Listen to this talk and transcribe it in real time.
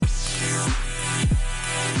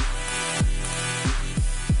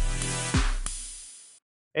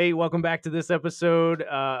Hey, welcome back to this episode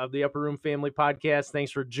of the Upper Room Family Podcast. Thanks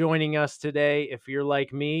for joining us today. If you're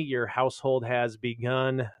like me, your household has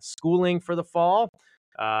begun schooling for the fall.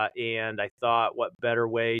 And I thought, what better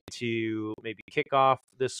way to maybe kick off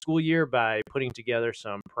this school year by putting together just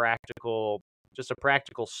a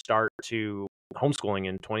practical start to homeschooling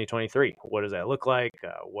in 2023. What does that look like?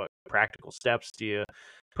 What practical steps do you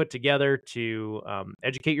put together to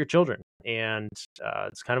educate your children? And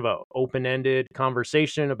it's kind of an open-ended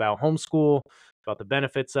conversation about homeschool, about the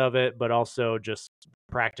benefits of it, but also just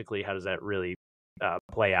practically, how does that really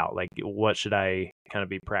play out? Like, what should I kind of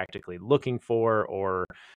be practically looking for, or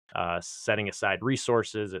setting aside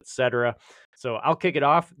resources, etc. So I'll kick it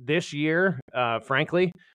off this year.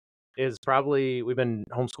 Frankly, is probably we've been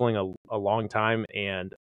homeschooling a long time,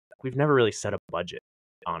 and we've never really set a budget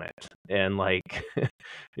on it. And like,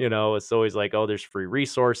 it's always like, oh, there's free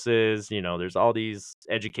resources, there's all these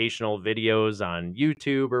educational videos on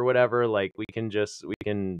YouTube or whatever. Like we'll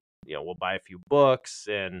buy a few books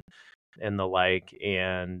and the like.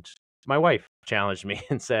 And my wife challenged me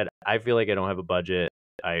and said, I feel like I don't have a budget.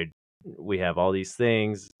 We have all these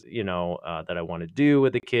things, that I want to do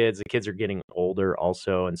with the kids. The kids are getting older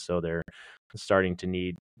also, and so they're starting to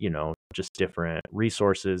need, just different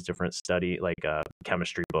resources, different study, like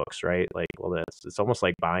chemistry books, right? Like, well, it's almost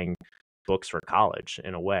like buying books for college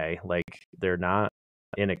in a way. Like, they're not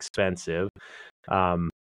inexpensive. I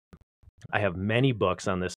have many books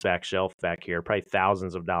on this back shelf back here, probably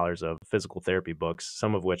thousands of dollars of physical therapy books,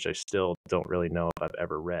 some of which I still don't really know if I've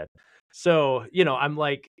ever read. So, I'm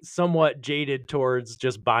like somewhat jaded towards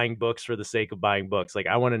just buying books for the sake of buying books. Like,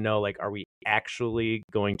 I want to know, like, are we actually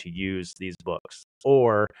going to use these books?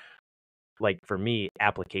 Or, like, for me,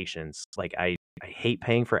 applications. Like, I hate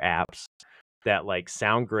paying for apps that like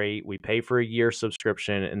sound great. We pay for a year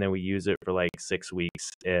subscription and then we use it for like 6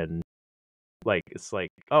 weeks, and like, it's like,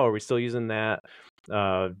 oh, are we still using that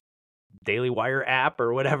Daily Wire app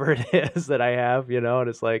or whatever it is that I have, and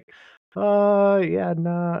it's like, yeah,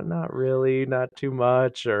 not really, not too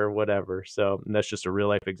much or whatever. So, and that's just a real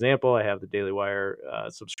life example. I have the Daily Wire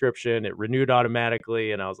subscription. It renewed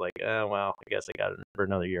automatically, and I was like, well, I guess I got it for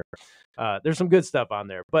another year. There's some good stuff on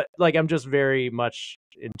there, but like, I'm just very much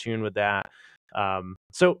in tune with that.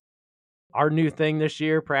 So our new thing this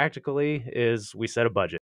year practically is we set a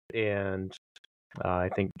budget. And I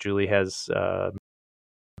think Julie has,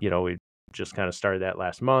 we just kind of started that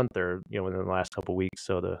last month, or, within the last couple of weeks.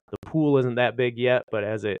 So the pool isn't that big yet, but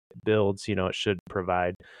as it builds, it should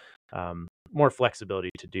provide more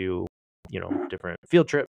flexibility to do, different field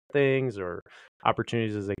trip things or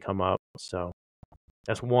opportunities as they come up. So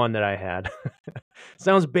that's one that I had.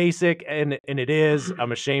 Sounds basic, and it is.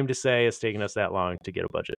 I'm ashamed to say it's taken us that long to get a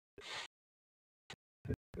budget.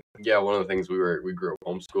 Yeah, one of the things we grew up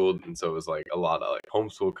homeschooled, and so it was like a lot of like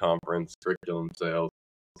homeschool conference, curriculum sales,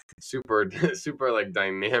 super super like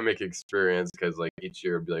dynamic experience, because like each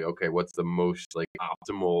year it'd be like, okay, what's the most like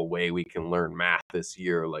optimal way we can learn math this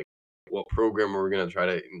year? Like, what program are we gonna try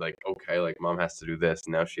to, like, okay, like mom has to do this,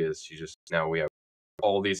 and now we have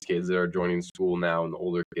all these kids that are joining school now, and the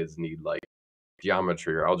older kids need like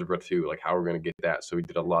geometry or algebra 2, like how we're gonna get that. So we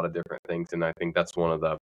did a lot of different things, and I think that's one of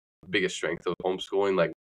the biggest strengths of homeschooling.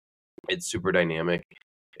 Like, it's super dynamic.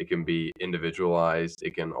 It can be individualized.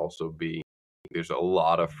 It can also be, there's a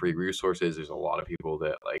lot of free resources. There's a lot of people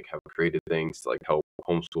that like have created things to like help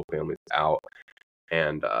homeschool families out.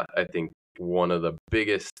 And I think one of the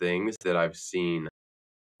biggest things that I've seen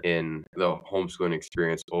in the homeschooling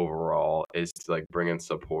experience overall is to like bring in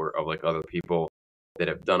support of like other people that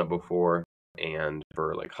have done it before, and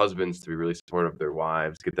for like husbands to be really supportive of their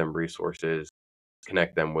wives, get them resources,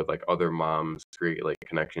 connect them with like other moms, create like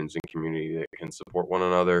connections and community that can support one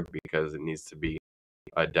another, because it needs to be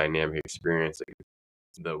a dynamic experience. Like,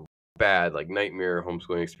 the bad like nightmare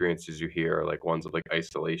homeschooling experiences you hear are like ones of like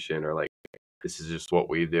isolation, or like, this is just what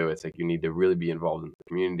we do. It's like, you need to really be involved in the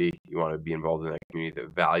community. You want to be involved in that community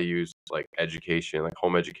that values like education, like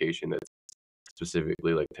home education, that's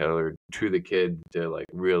specifically like tailored to the kid, to like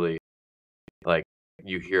really, like,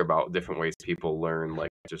 you hear about different ways people learn, like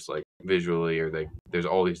just like visually, or like there's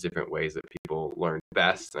all these different ways that people learn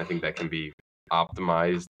best. And I think that can be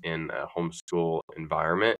optimized in a homeschool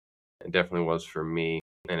environment. It definitely was for me,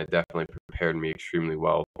 and it definitely prepared me extremely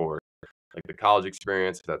well for like the college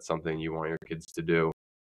experience, if that's something you want your kids to do,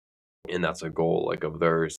 and that's a goal like of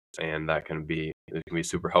theirs. And it can be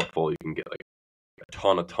super helpful. You can get like a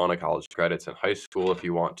ton of college credits in high school if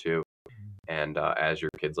you want to. And as your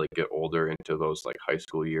kids like get older into those like high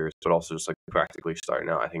school years, but also just like practically starting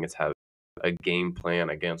out, I think it's have a game plan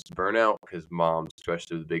against burnout, because moms,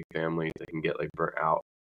 especially with big families, they can get like burnt out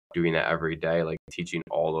doing that every day, like teaching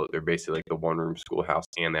they're basically like the one room schoolhouse,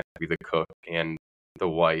 and they have to be the cook and the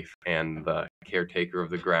wife and the caretaker of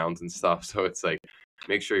the grounds and stuff. So it's like,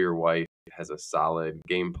 make sure your wife has a solid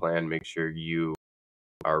game plan. Make sure you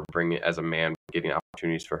are bringing, as a man, getting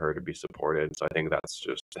opportunities for her to be supported. So I think that's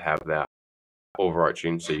just to have that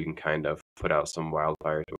overarching, so you can kind of put out some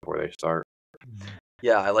wildfires before they start.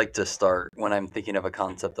 Yeah, I like to start when I'm thinking of a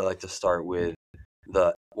concept. I like to start with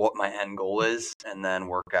what my end goal is, and then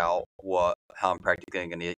work out how I'm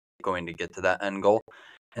practically going to get to that end goal.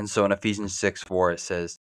 And so in Ephesians 6:4 it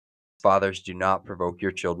says, "Fathers, do not provoke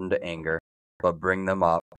your children to anger, but bring them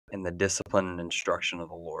up in the discipline and instruction of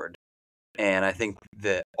the Lord." And I think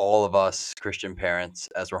that all of us Christian parents,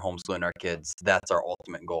 as we're homeschooling our kids, that's our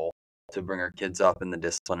ultimate goal, to bring our kids up in the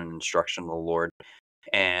discipline and instruction of the Lord.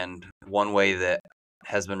 And one way that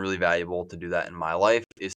has been really valuable to do that in my life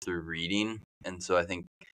is through reading. And so I think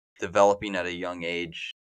developing at a young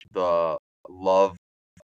age the love,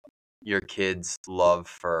 your kids' love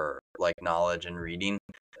for like knowledge and reading,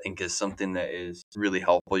 I think is something that is really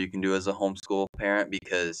helpful you can do as a homeschool parent.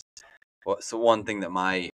 Because so one thing that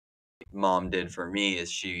my mom did for me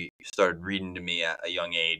is she started reading to me at a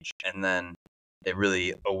young age, and then it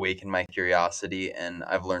really awakened my curiosity, and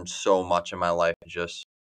I've learned so much in my life just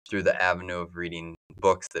through the avenue of reading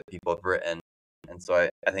books that people have written. And so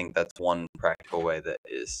I think that's one practical way that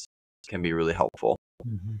can be really helpful.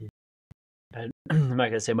 Mm-hmm. I'm not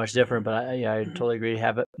gonna say much different, but I totally agree.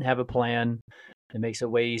 Have a plan. It makes it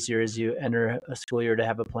way easier as you enter a school year to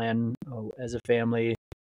have a plan as a family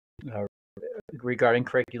regarding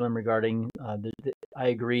curriculum. Regarding, I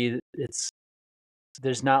agree.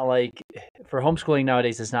 There's not like, for homeschooling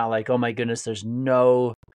nowadays, it's not like, oh my goodness, there's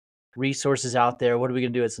no resources out there. What are we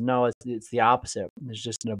gonna do? It's the opposite. There's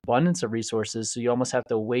just an abundance of resources, so you almost have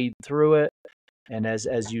to wade through it. And as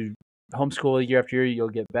you homeschool year after year, you'll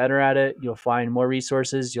get better at it. You'll find more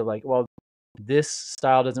resources. You're like, well, this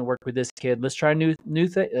style doesn't work with this kid. Let's try a new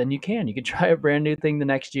thing. And you can try a brand new thing the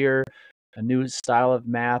next year, a new style of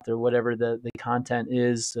math or whatever the content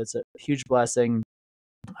is. So it's a huge blessing.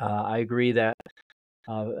 I agree that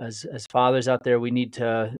as fathers out there, we need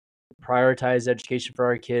to prioritize education for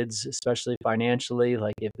our kids, especially financially.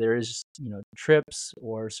 Like if there is, trips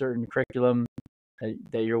or certain curriculum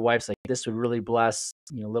that your wife's like, this would really bless,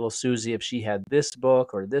 little Susie if she had this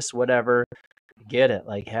book or this whatever, get it.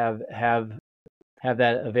 Like have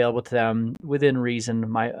that available to them within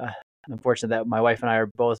reason. I'm fortunate that my wife and I are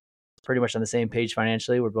both pretty much on the same page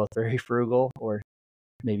financially. We're both very frugal, or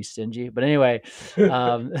maybe stingy, but anyway,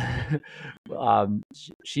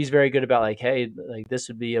 she's very good about like, hey, like this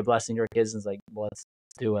would be a blessing to our kids. And it's like, well, let's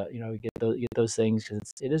do it. Get those things,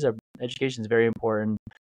 because education is very important.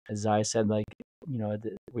 As I said, like,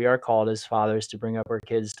 we are called as fathers to bring up our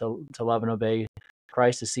kids to love and obey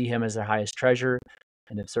Christ, to see Him as their highest treasure.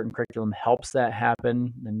 And if certain curriculum helps that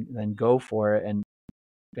happen, then go for it.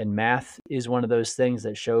 And math is one of those things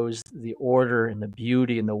that shows the order and the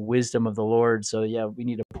beauty and the wisdom of the Lord. So yeah, we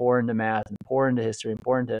need to pour into math and pour into history and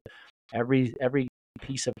pour into every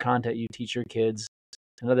piece of content you teach your kids.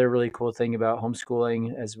 Another really cool thing about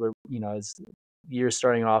homeschooling, as we're, as the year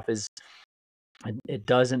starting off, is it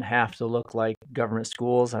doesn't have to look like government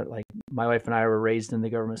schools. Like my wife and I were raised in the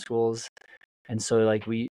government schools. And so like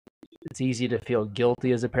it's easy to feel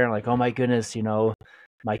guilty as a parent, like, oh my goodness,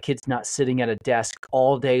 my kid's not sitting at a desk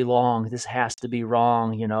all day long. This has to be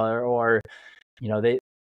wrong, or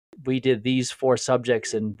we did these 4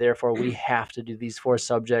 subjects and therefore we have to do these 4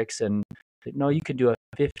 subjects. And no, you can do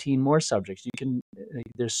 15 more subjects.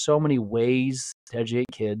 There's so many ways to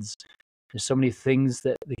educate kids. There's so many things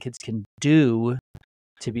that the kids can do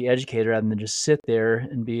to be educated, rather than just sit there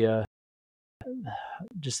and be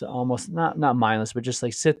just almost not mindless, but just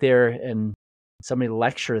like sit there and somebody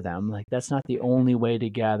lecture them. Like that's not the only way to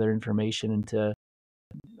gather information and to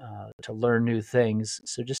learn new things.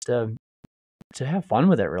 So just to have fun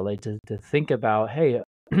with it, really, to think about, hey,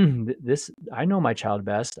 I know my child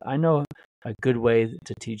best. I know a good way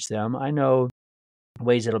to teach them. I know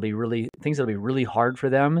things that'll be really hard for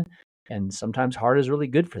them, and sometimes hard is really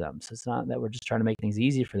good for them. So it's not that we're just trying to make things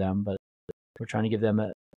easy for them, but we're trying to give them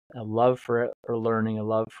a love for learning, a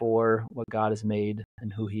love for what God has made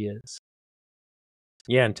and who He is.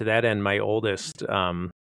 Yeah, and to that end, my oldest,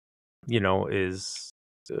 is,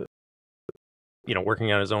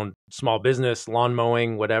 working on his own small business, lawn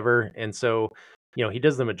mowing, whatever. And so, he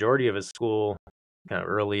does the majority of his school kind of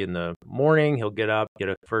early in the morning. He'll get up, get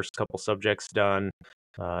a first couple subjects done,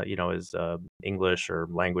 his English or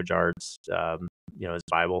language arts, his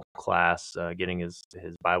Bible class, getting his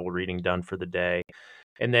Bible reading done for the day.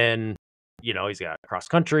 And then he's got cross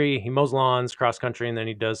country, he mows lawns, cross country, and then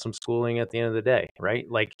he does some schooling at the end of the day, right?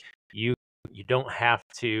 Like you don't have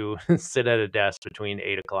to sit at a desk between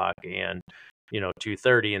 8 o'clock and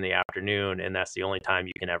 2:30 in the afternoon, and that's the only time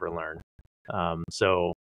you can ever learn.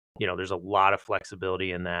 So there's a lot of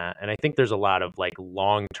flexibility in that, and I think there's a lot of like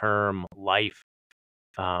long-term life,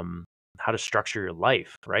 how to structure your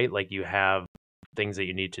life, right? Like you have things that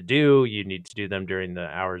you need to do them during the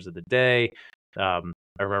hours of the day.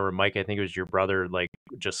 I remember, Mike, I think it was your brother, like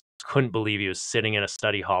just couldn't believe he was sitting in a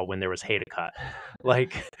study hall when there was hay to cut.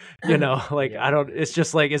 Like, like Yeah. it's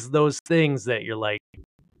just like, it's those things that you're like,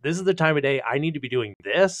 this is the time of day I need to be doing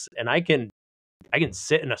this, and I can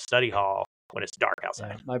sit in a study hall when it's dark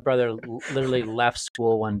outside. My brother literally left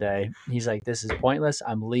school one day. He's like, "This is pointless.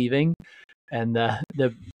 I'm leaving." And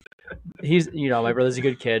he's my brother's a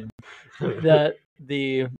good kid.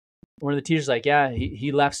 The one of the teachers like, yeah,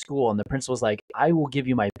 he left school, and the principal's like, I will give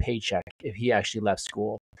you my paycheck if he actually left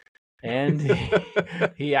school. And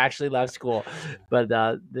he actually left school. But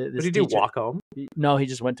this Did he walk home? No, he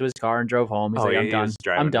just went to his car and drove home. He's like, I'm done.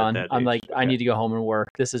 I'm done. I'm like, I need to go home and work.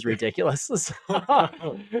 This is ridiculous. So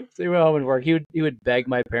he went home and worked. He would beg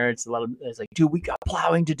my parents to let him. It's like, dude, we got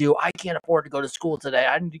plowing to do. I can't afford to go to school today.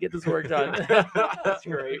 I need to get this work done. That's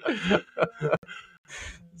great.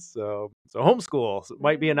 So homeschool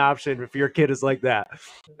might be an option if your kid is like that.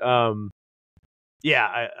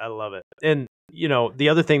 Yeah, I love it. And the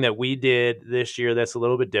other thing that we did this year that's a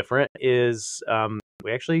little bit different is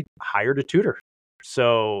we actually hired a tutor.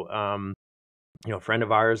 So a friend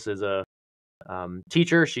of ours is a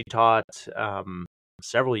teacher. She taught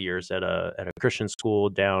several years at a Christian school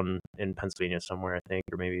down in Pennsylvania somewhere, I think,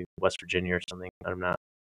 or maybe West Virginia or something. I'm not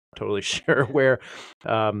totally sure where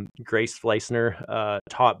Grace Fleissner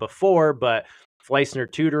taught before, but Fleissner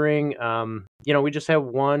tutoring, we just have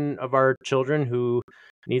one of our children who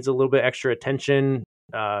needs a little bit extra attention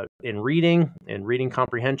in reading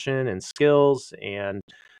comprehension and skills. And,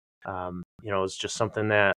 it's just something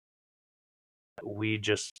that we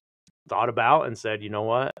just thought about and said, you know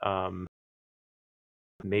what,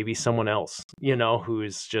 maybe someone else, who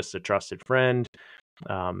is just a trusted friend,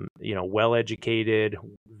 well-educated,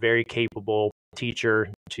 very capable teacher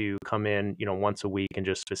to come in, once a week and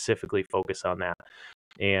just specifically focus on that.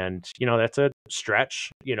 And, that's a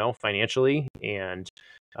stretch, financially, and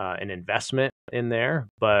an investment in there,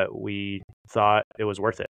 but we thought it was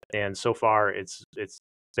worth it. And so far it's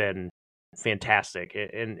been fantastic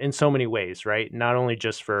in so many ways, right? Not only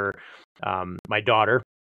just for my daughter,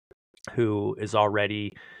 who is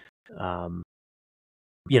already,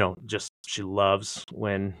 just she loves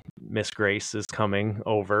when Miss Grace is coming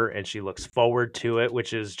over, and she looks forward to it,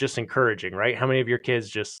 which is just encouraging, right? How many of your kids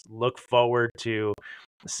just look forward to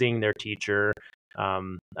seeing their teacher?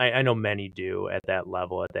 I know many do at that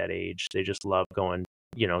level, at that age. They just love going,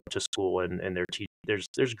 to school, and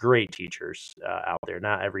there's great teachers out there.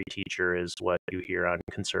 Not every teacher is what you hear on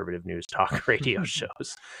conservative news talk radio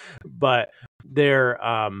shows, but they're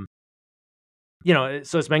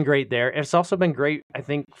so it's been great there. It's also been great, I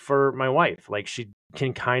think, for my wife. Like, she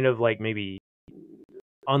can kind of like maybe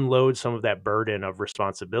unload some of that burden of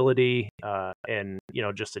responsibility, and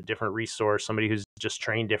just a different resource, somebody who's just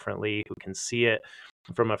trained differently, who can see it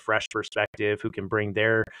from a fresh perspective, who can bring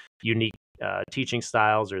their unique teaching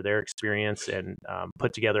styles or their experience and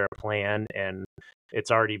put together a plan. And it's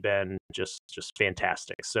already been just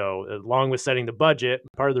fantastic. So along with setting the budget,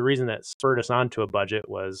 part of the reason that spurred us onto a budget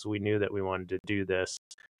was we knew that we wanted to do this.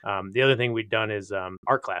 The other thing we've done is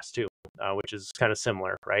art class too, which is kind of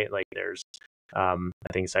similar, right? Like there's I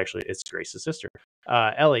think it's Grace's sister,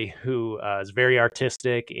 Ellie, who is very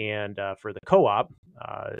artistic, and for the co-op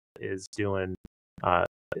is doing an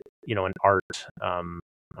art, I don't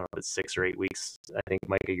know if it's 6 or 8 weeks. I think,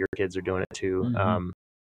 Micah, your kids are doing it too. Mm-hmm.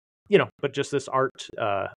 But just this art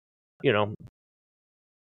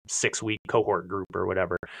 6-week cohort group or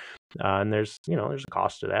whatever. And there's a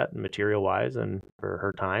cost to that, material wise and for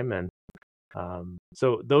her time. And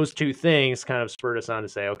so those two things kind of spurred us on to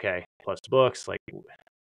say, okay, plus books, like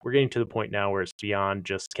we're getting to the point now where it's beyond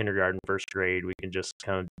just kindergarten, first grade. We can just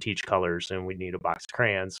kind of teach colors, and we need a box of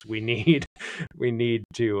crayons. We need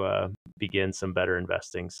to begin some better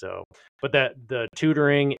investing. So, but the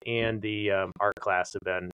tutoring and the art class have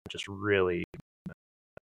been just really,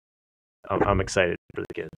 I'm excited for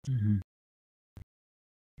the kids. Mm-hmm.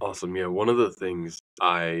 Awesome. Yeah. One of the things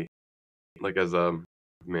I like as a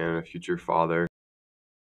man and a future father,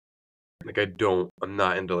 like I'm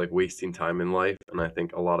not into like wasting time in life. And I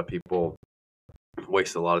think a lot of people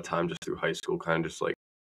waste a lot of time just through high school, kind of just like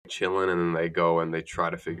chilling, and then they go and they try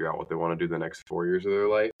to figure out what they want to do the next 4 years of their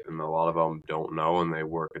life. And a lot of them don't know, and they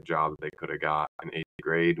work a job that they could have got in 8th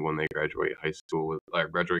grade when they graduate high school with,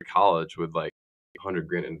 like, graduate college with like 100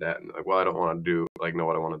 grand in debt. And like, well, I don't want to do, like, know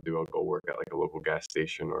what I want to do. I'll go work at like a local gas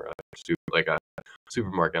station or like a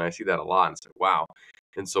supermarket. And I see that a lot, and it's like, wow.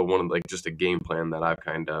 And so one of, like, just a game plan that I've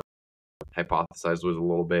kind of hypothesized was a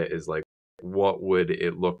little bit is like, what would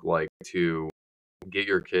it look like to get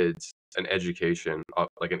your kids an education,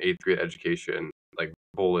 like an 8th grade education, like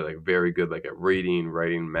fully, like very good, like at reading,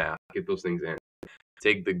 writing, math, get those things in.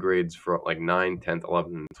 Take the grades from like 9, 10th,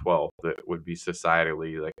 11th, and 12th that would be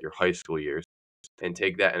societally like your high school years, and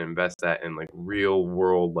take that and invest that in like real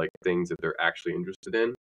world, like things that they're actually interested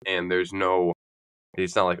in. And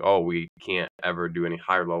it's not like, oh, we can't ever do any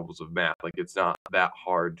higher levels of math. Like, it's not that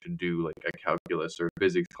hard to do like a calculus or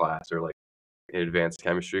physics class or like an advanced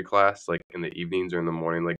chemistry class, like in the evenings or in the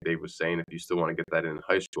morning, like Dave was saying, if you still want to get that in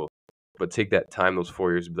high school. But take that time, those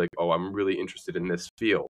 4 years, to be like, oh, I'm really interested in this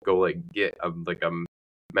field. Go like get like a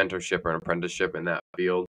mentorship or an apprenticeship in that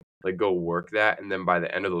field. Like, go work that, and then by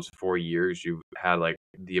the end of those 4 years, you've had like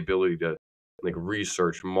the ability to like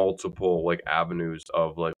research multiple like avenues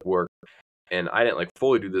of like work. And I didn't like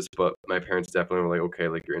fully do this, but my parents definitely were like, okay,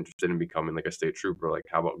 like, you're interested in becoming like a state trooper. Like,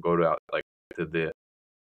 how about go to like to the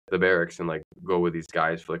barracks and like go with these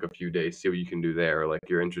guys for like a few days, see what you can do there. Or, like,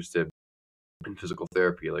 you're interested in physical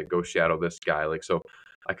therapy, like, go shadow this guy. Like, so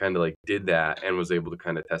I kind of like did that and was able to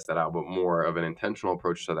kind of test that out, but more of an intentional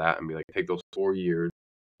approach to that and be like, take those 4 years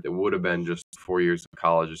that would have been just 4 years of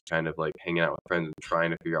college, just kind of like hanging out with friends and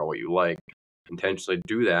trying to figure out what you like, intentionally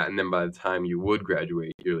do that. And then by the time you would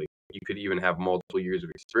graduate, you're like, you could even have multiple years of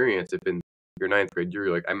experience if in your 9th grade you're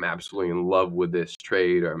like, I'm absolutely in love with this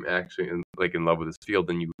trade, or I'm actually in love with this field,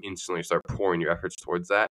 then you instantly start pouring your efforts towards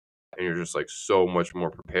that, and you're just like so much more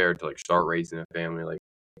prepared to like start raising a family. Like,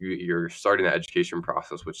 you're starting that education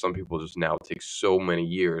process, which some people just now take so many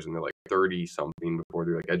years, and they're like 30 something before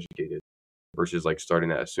they're like educated, versus like starting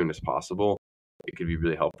that as soon as possible. It could be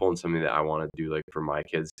really helpful, and something that I want to do like for my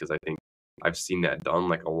kids, because I think I've seen that done.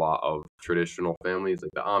 Like, a lot of traditional families,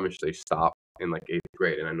 like the Amish, they stop in like 8th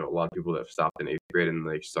grade, and I know a lot of people that have stopped in 8th grade and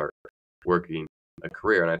they start working a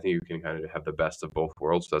career. And I think you can kind of have the best of both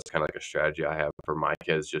worlds. So that's kind of like a strategy I have for my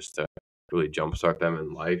kids, just to really jumpstart them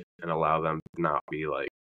in life and allow them to not be like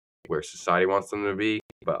where society wants them to be,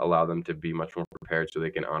 but allow them to be much more prepared so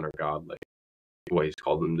they can honor God, like what He's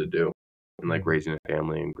called them to do, and like raising a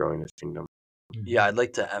family and growing His kingdom. Yeah, I'd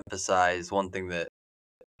like to emphasize one thing that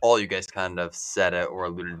all you guys kind of said it or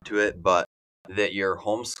alluded to it, but that your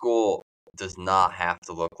homeschool does not have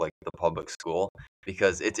to look like the public school,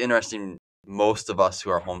 because it's interesting. Most of us who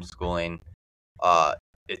are homeschooling,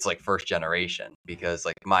 it's like first generation, because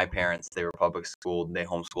like my parents, they were public schooled, they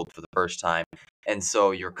homeschooled for the first time. And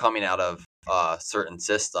so you're coming out of a certain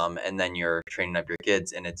system and then you're training up your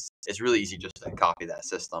kids, and it's really easy just to copy that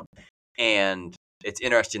system. And it's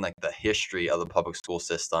interesting, like the history of the public school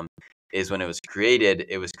system is when it was created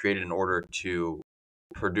in order to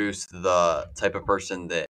produce the type of person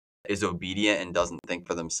that is obedient and doesn't think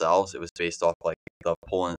for themselves. It was based off like the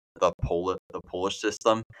Polish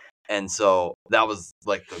system. And so that was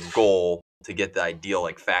like the goal, to get the ideal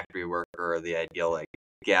like factory worker or the ideal like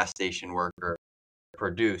gas station worker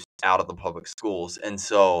produced out of the public schools. And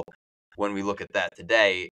so when we look at that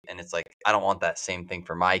today, and it's like, I don't want that same thing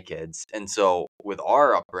for my kids. And so with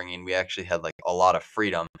our upbringing, we actually had like a lot of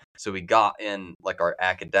freedom. So we got in like our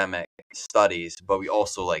academic studies, but we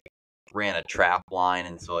also like ran a trap line.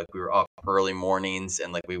 And so like we were up early mornings,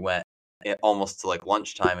 and like we went almost to like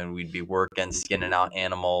lunchtime, and we'd be working, skinning out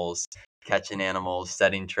animals, catching animals,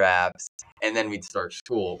 setting traps, and then we'd start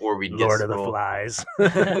school, or we'd get Lord of the school. Flies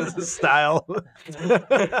style.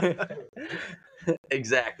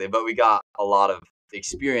 Exactly. But we got a lot of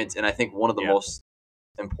experience. And I think one of the Yeah. most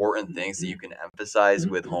important things that you can emphasize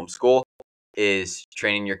with homeschool is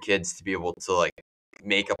training your kids to be able to like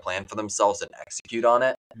make a plan for themselves and execute on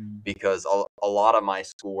it. Because a lot of my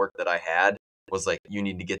schoolwork that I had was like, you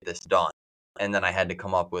need to get this done. And then I had to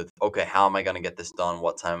come up with, okay, how am I going to get this done?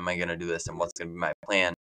 What time am I going to do this? And what's going to be my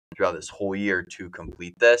plan throughout this whole year to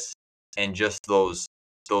complete this? And just those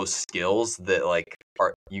skills that like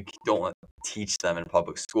you don't teach them in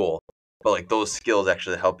public school, but like those skills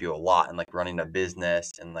actually help you a lot in like running a business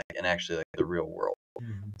and like and actually like the real world.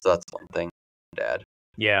 So that's one thing, Dad.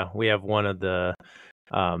 Yeah, we have one of the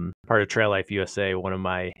part of Trail Life USA, one of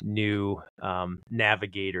my new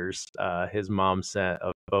navigators. His mom sent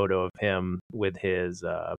a photo of him with his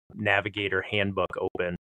navigator handbook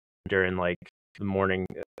open during like the morning,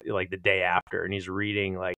 like the day after, and he's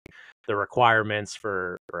reading like the requirements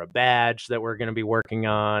for a badge that we're going to be working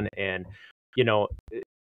on. And, you know,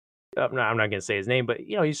 I'm not going to say his name, but,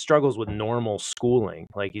 you know, he struggles with normal schooling.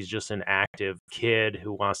 Like, he's just an active kid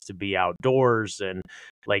who wants to be outdoors. And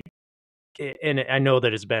like, and I know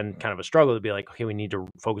that it's been kind of a struggle to be like, okay, we need to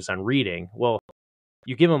focus on reading. Well,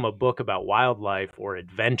 you give him a book about wildlife or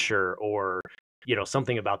adventure or, you know,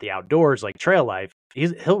 something about the outdoors, like trail life,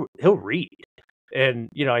 he'll read. And,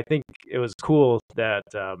 you know, I think it was cool that,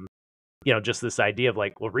 you know, just this idea of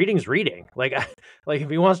like, well, reading's reading. Like, like if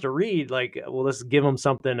he wants to read, like, well, let's give him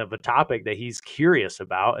something of a topic that he's curious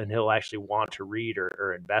about and he'll actually want to read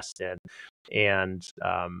or invest in. And,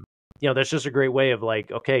 you know, that's just a great way of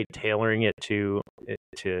like, okay, tailoring it to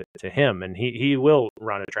him. And he will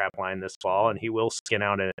run a trap line this fall, and he will skin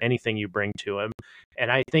out anything you bring to him.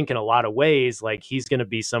 And I think in a lot of ways, like, he's going to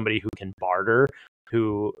be somebody who can barter,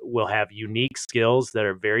 who will have unique skills that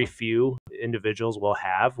are very few individuals will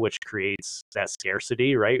have, which creates that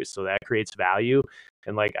scarcity, right? So that creates value.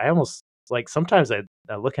 And like, I almost like, sometimes I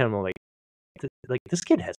look at him like this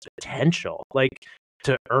kid has potential, like,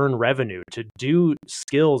 to earn revenue, to do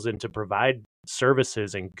skills, and to provide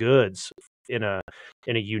services and goods in a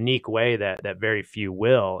unique way that very few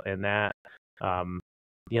will. And that,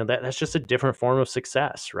 you know, that's just a different form of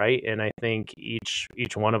success, right? And I think each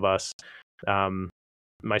one of us,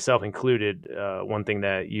 myself included, one thing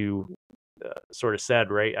that you sort of said,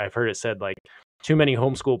 right? I've heard it said like, too many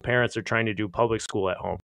homeschool parents are trying to do public school at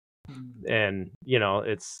home. And, you know,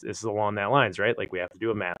 it's along that lines, right? Like, we have to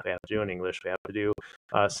do a math, we have to do an English, we have to do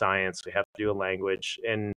science, we have to do a language.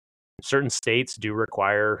 And certain states do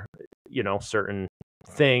require, you know, certain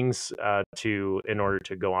things in order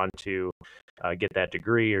to go on to get that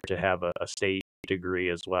degree, or to have a state degree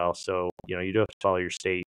as well. So, you know, you do have to follow your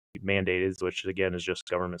state mandated, which again is just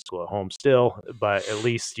government school at home still, but at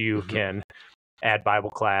least you can add Bible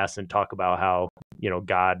class and talk about how, you know,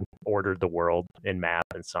 God ordered the world in math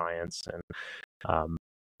and science. And,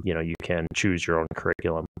 you know, you can choose your own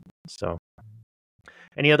curriculum. So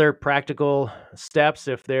any other practical steps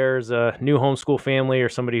if there's a new homeschool family or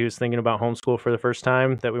somebody who's thinking about homeschool for the first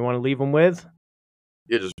time that we want to leave them with?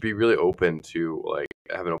 Yeah, just be really open to, like,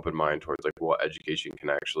 have an open mind towards like what education can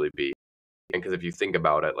actually be. And because if you think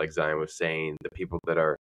about it, like Zion was saying, the people that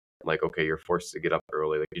are like, okay, you're forced to get up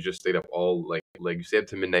early. Like, you just stayed up all like you stayed up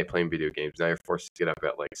to midnight playing video games. Now you're forced to get up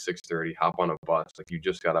at like 6:30, hop on a bus. Like, you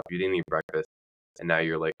just got up, you didn't eat breakfast, and now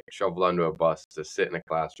you're like shoveled onto a bus to sit in a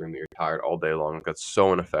classroom that you're tired all day long. Like, that's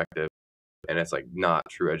so ineffective, and it's like not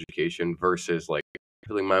true education. Versus like, I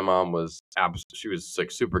feel like my mom was she was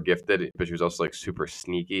like super gifted, but she was also like super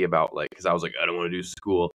sneaky about, like, because I was like, I don't want to do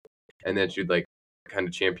school, and then she'd like kind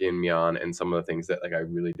of champion me on and some of the things that like I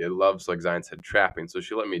really did love. So like Zion said, trapping. So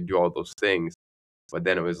she let me do all those things, but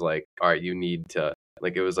then it was like, all right, you need to,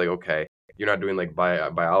 like, it was like, okay, you're not doing like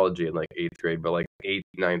biology in like 8th grade, but like 8th,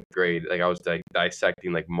 9th grade, like I was like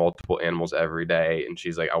dissecting like multiple animals every day. And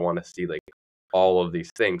she's like, I want to see like all of these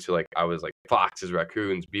things. So like I was like foxes,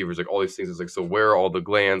 raccoons, beavers, like all these things. It's like, so where are all the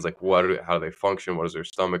glands? Like how do they function? What does their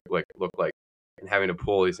stomach like look like? And having to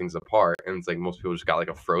pull these things apart. And it's like, most people just got like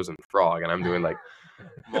a frozen frog, and I'm doing like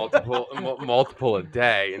multiple a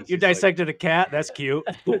day. And you dissected a cat? That's cute.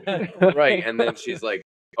 Right. And then she's like,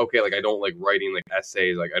 okay, like I don't like writing like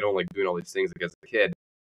essays, like I don't like doing all these things like as a kid.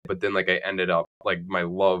 But then like I ended up like my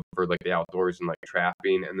love for like the outdoors and like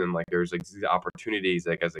trapping, and then like there's like these opportunities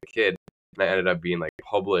like as a kid, and I ended up being like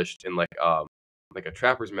published in like a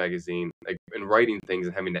trapper's magazine, like, and writing things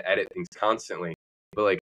and having to edit things constantly. But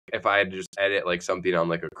like if I had to just edit like something on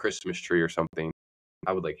like a Christmas tree or something,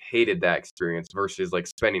 I would like hated that experience versus like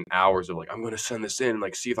spending hours of like, I'm gonna send this in,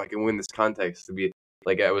 like see if I can win this contest. To be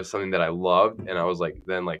like, it was something that I loved, and I was like,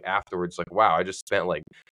 then like afterwards, like, wow, I just spent like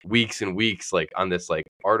weeks and weeks like on this like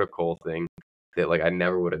article thing that like I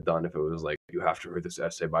never would have done if it was like, you have to read this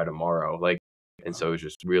essay by tomorrow, like. And so it was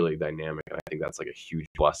just really dynamic, and I think that's like a huge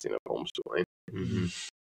blessing of homeschooling. Mm-hmm.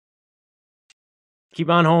 Keep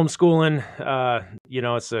on homeschooling. You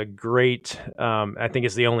know, it's a great, I think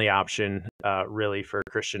it's the only option really for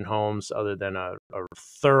Christian homes, other than a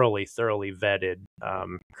thoroughly vetted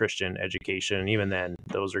Christian education. And even then,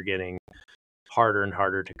 those are getting harder and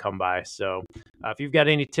harder to come by. So if you've got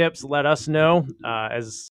any tips, let us know.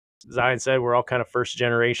 As Zion said, we're all kind of first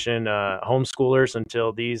generation homeschoolers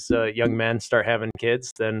until these young men start having kids.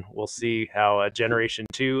 Then we'll see how generation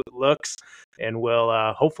 2 looks, and we'll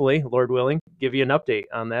hopefully, Lord willing, give you an update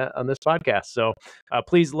on that on this podcast. So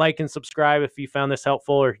please like and subscribe if you found this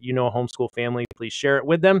helpful, or you know a homeschool family. Please share it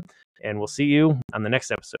with them, and we'll see you on the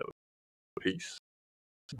next episode. Peace.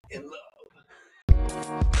 In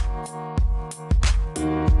love.